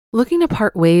Looking to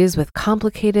part ways with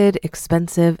complicated,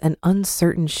 expensive, and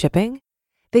uncertain shipping?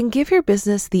 Then give your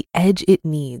business the edge it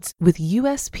needs with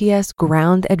USPS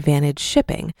Ground Advantage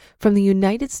shipping from the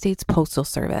United States Postal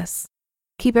Service.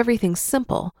 Keep everything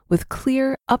simple with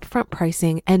clear, upfront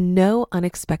pricing and no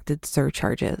unexpected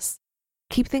surcharges.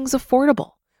 Keep things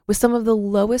affordable with some of the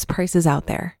lowest prices out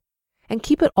there. And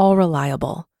keep it all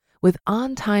reliable with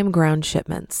on-time ground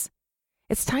shipments.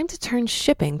 It's time to turn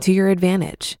shipping to your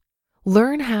advantage.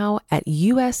 Learn how at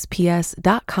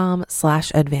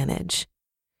USPS.com/advantage.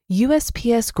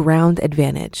 USPS Ground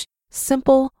Advantage.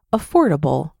 Simple,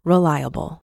 affordable,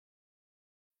 reliable.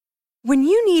 When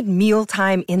you need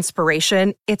mealtime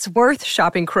inspiration, it's worth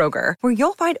shopping Kroger, where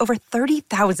you'll find over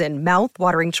 30,000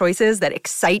 mouth-watering choices that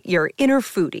excite your inner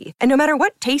foodie. And no matter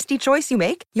what tasty choice you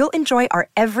make, you'll enjoy our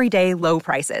everyday low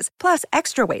prices, plus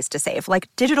extra ways to save, like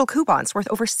digital coupons worth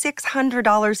over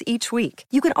 $600 each week.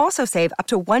 You can also save up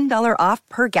to $1 off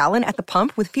per gallon at the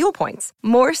pump with fuel points.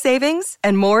 More savings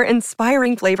and more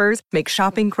inspiring flavors make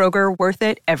shopping Kroger worth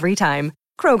it every time.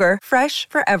 Kroger, fresh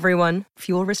for everyone.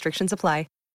 Fuel restrictions apply.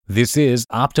 This is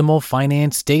Optimal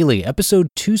Finance Daily, episode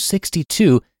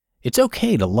 262, It's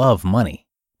Okay to Love Money,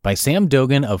 by Sam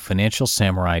Dogan of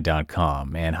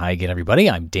FinancialSamurai.com. And hi again, everybody.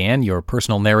 I'm Dan, your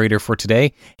personal narrator for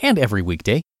today and every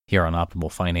weekday here on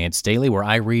Optimal Finance Daily, where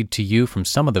I read to you from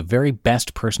some of the very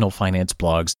best personal finance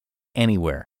blogs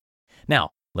anywhere. Now,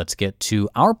 let's get to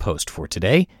our post for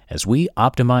today as we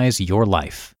optimize your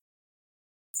life.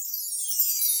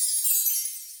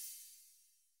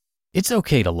 It's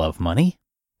Okay to Love Money,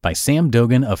 by Sam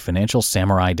Dogan of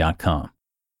FinancialSamurai.com.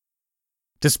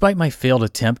 Despite my failed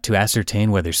attempt to ascertain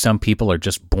whether some people are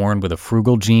just born with a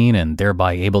frugal gene and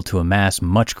thereby able to amass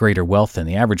much greater wealth than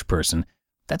the average person,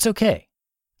 that's okay.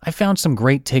 I found some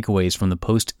great takeaways from the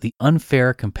post The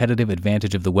Unfair Competitive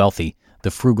Advantage of the Wealthy, the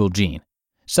Frugal Gene,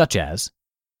 such as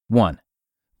 1.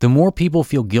 The more people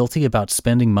feel guilty about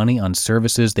spending money on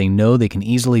services they know they can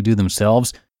easily do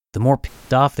themselves, the more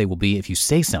pissed off they will be if you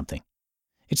say something.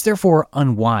 It's therefore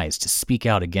unwise to speak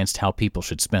out against how people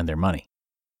should spend their money.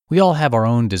 We all have our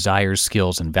own desires,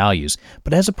 skills, and values,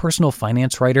 but as a personal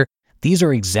finance writer, these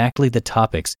are exactly the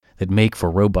topics that make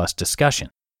for robust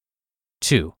discussion.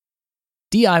 2.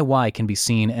 DIY can be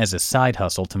seen as a side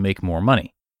hustle to make more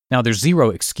money. Now, there's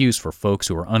zero excuse for folks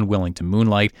who are unwilling to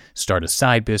moonlight, start a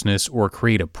side business, or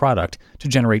create a product to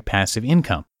generate passive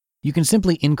income. You can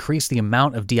simply increase the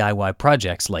amount of DIY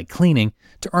projects like cleaning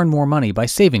to earn more money by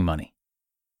saving money.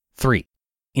 3.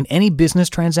 In any business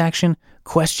transaction,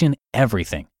 question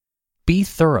everything. Be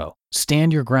thorough,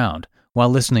 stand your ground while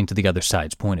listening to the other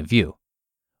side's point of view.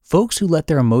 Folks who let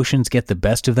their emotions get the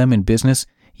best of them in business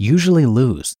usually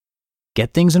lose.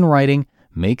 Get things in writing,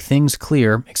 make things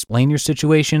clear, explain your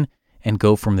situation, and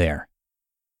go from there.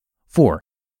 4.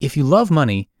 If you love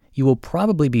money, you will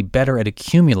probably be better at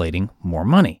accumulating more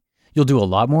money. You'll do a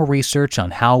lot more research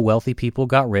on how wealthy people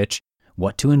got rich,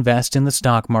 what to invest in the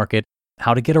stock market,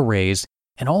 how to get a raise,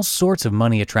 and all sorts of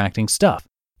money-attracting stuff.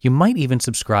 You might even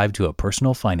subscribe to a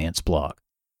personal finance blog.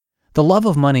 The love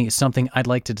of money is something I'd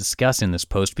like to discuss in this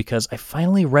post because I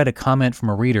finally read a comment from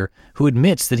a reader who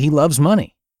admits that he loves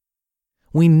money.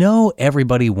 We know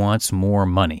everybody wants more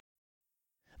money.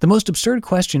 The most absurd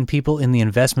question people in the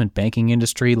investment banking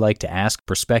industry like to ask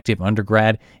prospective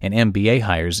undergrad and MBA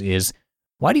hires is,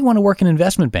 why do you want to work in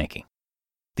investment banking?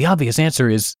 The obvious answer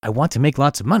is, I want to make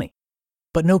lots of money.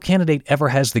 But no candidate ever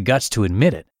has the guts to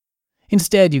admit it.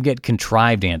 Instead, you get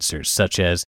contrived answers such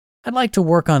as, I'd like to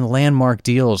work on landmark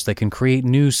deals that can create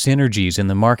new synergies in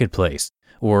the marketplace,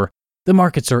 or the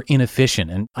markets are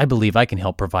inefficient and I believe I can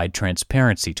help provide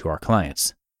transparency to our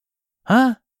clients.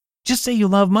 Huh? Just say you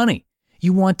love money.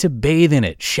 You want to bathe in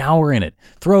it, shower in it,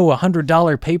 throw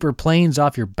 $100 paper planes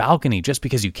off your balcony just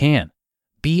because you can.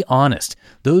 Be honest.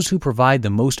 Those who provide the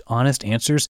most honest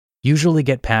answers usually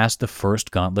get past the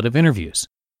first gauntlet of interviews.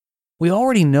 We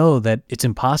already know that it's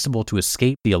impossible to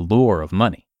escape the allure of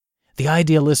money. The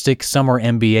idealistic summer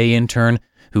MBA intern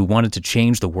who wanted to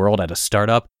change the world at a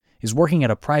startup is working at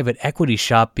a private equity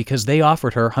shop because they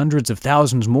offered her hundreds of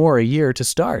thousands more a year to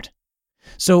start.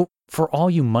 So, for all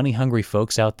you money-hungry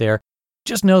folks out there,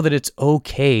 just know that it's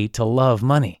okay to love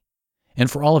money.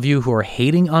 And for all of you who are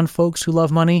hating on folks who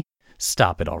love money,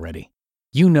 stop it already.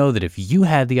 You know that if you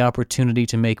had the opportunity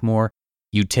to make more,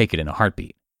 you'd take it in a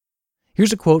heartbeat.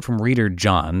 Here's a quote from reader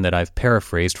John that I've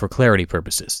paraphrased for clarity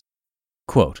purposes.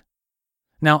 Quote,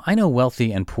 Now, I know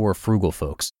wealthy and poor frugal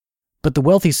folks, but the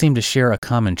wealthy seem to share a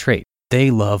common trait.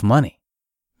 They love money.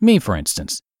 Me, for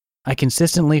instance. I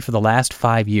consistently, for the last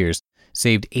 5 years,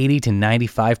 saved 80 to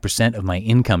 95% of my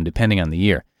income depending on the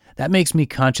year. That makes me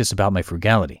conscious about my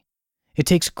frugality. It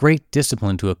takes great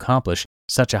discipline to accomplish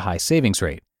such a high savings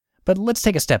rate. But let's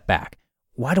take a step back.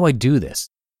 Why do I do this?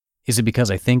 Is it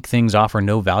because I think things offer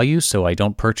no value, so I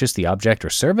don't purchase the object or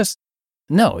service?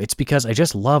 No, it's because I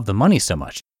just love the money so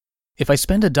much. If I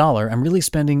spend $1, I'm really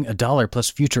spending $1 plus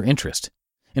future interest.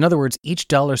 In other words, each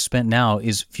dollar spent now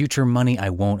is future money I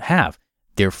won't have.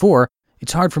 Therefore,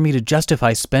 it's hard for me to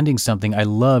justify spending something I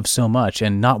love so much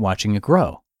and not watching it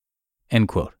grow. End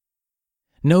quote.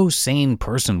 No sane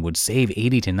person would save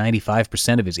 80 to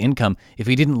 95% of his income if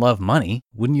he didn't love money,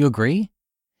 wouldn't you agree?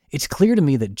 It's clear to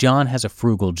me that John has a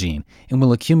frugal gene and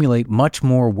will accumulate much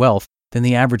more wealth than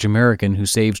the average American who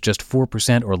saves just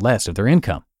 4% or less of their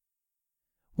income.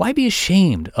 Why be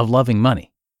ashamed of loving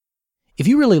money? If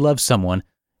you really love someone,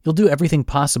 you'll do everything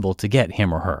possible to get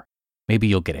him or her. Maybe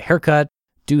you'll get a haircut,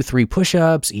 do 3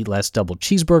 push-ups, eat less double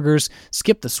cheeseburgers,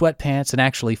 skip the sweatpants, and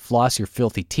actually floss your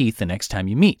filthy teeth the next time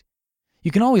you meet.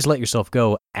 You can always let yourself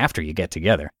go after you get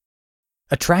together.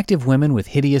 Attractive women with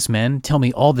hideous men tell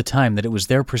me all the time that it was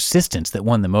their persistence that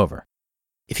won them over.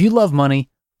 If you love money,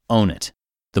 own it.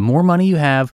 The more money you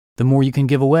have, the more you can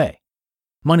give away.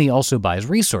 Money also buys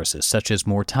resources, such as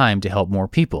more time to help more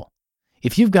people.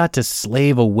 If you've got to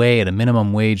slave away at a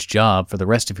minimum wage job for the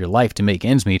rest of your life to make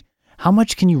ends meet, how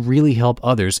much can you really help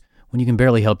others when you can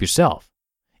barely help yourself?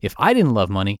 If I didn't love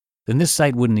money, then this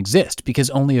site wouldn't exist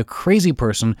because only a crazy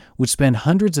person would spend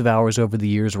hundreds of hours over the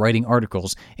years writing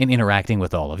articles and interacting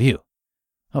with all of you.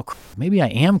 Oh, maybe I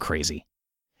am crazy.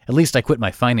 At least I quit my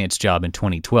finance job in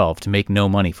 2012 to make no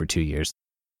money for 2 years.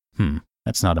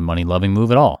 That's not a money-loving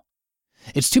move at all.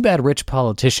 It's too bad rich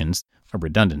politicians, a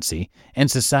redundancy,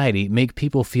 and society make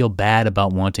people feel bad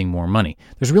about wanting more money.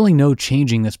 There's really no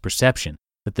changing this perception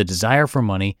that the desire for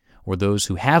money or those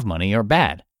who have money are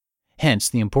bad. Hence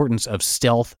the importance of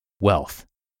stealth wealth.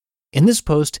 In this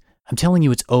post, I'm telling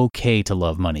you it's okay to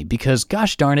love money because,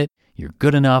 gosh darn it, you're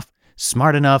good enough,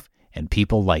 smart enough, and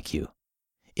people like you.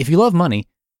 If you love money,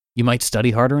 you might study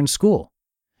harder in school.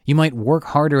 You might work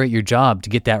harder at your job to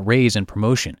get that raise and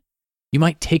promotion. You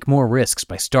might take more risks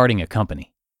by starting a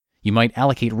company. You might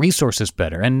allocate resources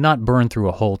better and not burn through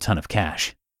a whole ton of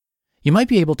cash. You might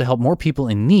be able to help more people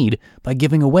in need by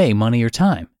giving away money or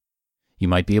time. You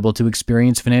might be able to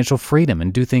experience financial freedom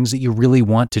and do things that you really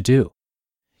want to do.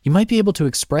 You might be able to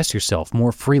express yourself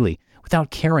more freely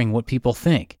without caring what people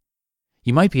think.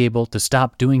 You might be able to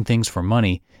stop doing things for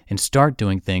money and start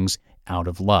doing things out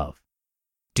of love.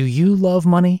 Do you love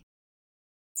money?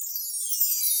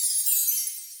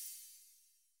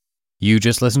 You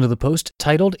just listened to the post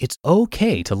titled "It's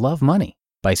Okay to Love Money"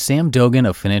 by Sam Dogan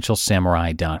of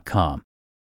FinancialSamurai.com.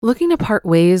 Looking to part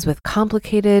ways with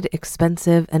complicated,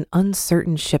 expensive, and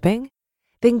uncertain shipping?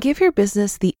 Then give your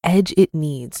business the edge it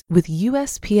needs with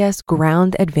USPS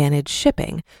Ground Advantage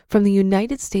shipping from the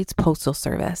United States Postal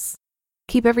Service.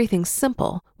 Keep everything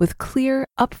simple with clear,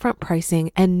 upfront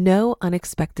pricing and no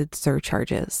unexpected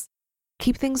surcharges.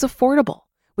 Keep things affordable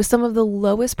with some of the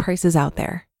lowest prices out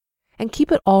there. And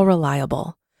keep it all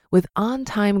reliable with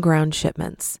on-time ground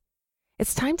shipments.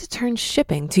 It's time to turn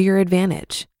shipping to your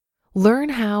advantage. Learn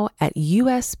how at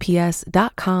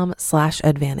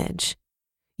USPS.com/advantage.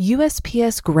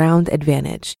 USPS Ground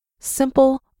Advantage.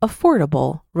 Simple,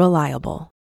 affordable,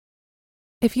 reliable.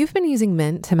 If you've been using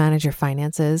Mint to manage your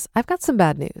finances, I've got some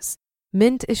bad news.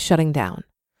 Mint is shutting down.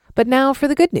 But now for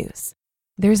the good news.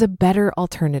 There's a better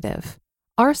alternative.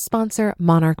 Our sponsor,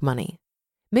 Monarch Money.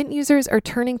 Mint users are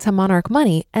turning to Monarch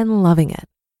Money and loving it.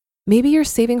 Maybe you're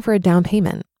saving for a down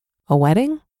payment, a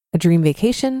wedding, a dream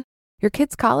vacation, your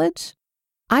kid's college.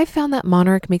 I've found that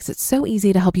Monarch makes it so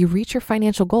easy to help you reach your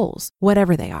financial goals,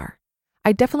 whatever they are.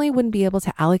 I definitely wouldn't be able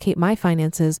to allocate my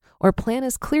finances or plan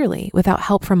as clearly without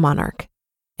help from Monarch.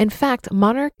 In fact,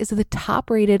 Monarch is the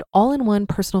top-rated all-in-one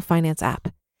personal finance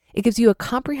app. It gives you a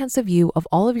comprehensive view of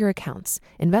all of your accounts,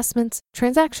 investments,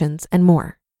 transactions, and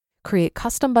more. Create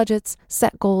custom budgets,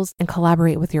 set goals, and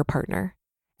collaborate with your partner.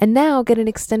 And now get an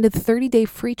extended 30-day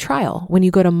free trial when you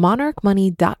go to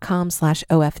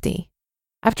monarchmoney.com/OFD.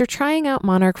 After trying out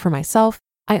Monarch for myself,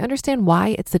 I understand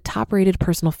why it's the top-rated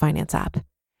personal finance app.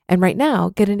 And right now,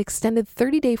 get an extended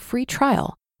 30-day free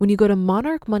trial when you go to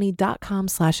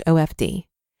monarchmoney.com/OFD.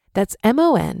 That's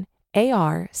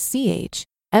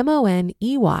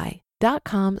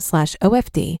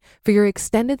monarchmoney.com/OFD for your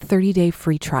extended 30-day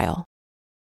free trial.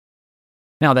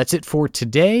 Now that's it for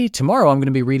today. Tomorrow I'm going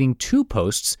to be reading 2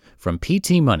 posts from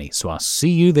PT Money, so I'll see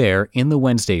you there in the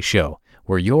Wednesday show,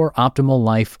 where your optimal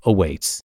life awaits.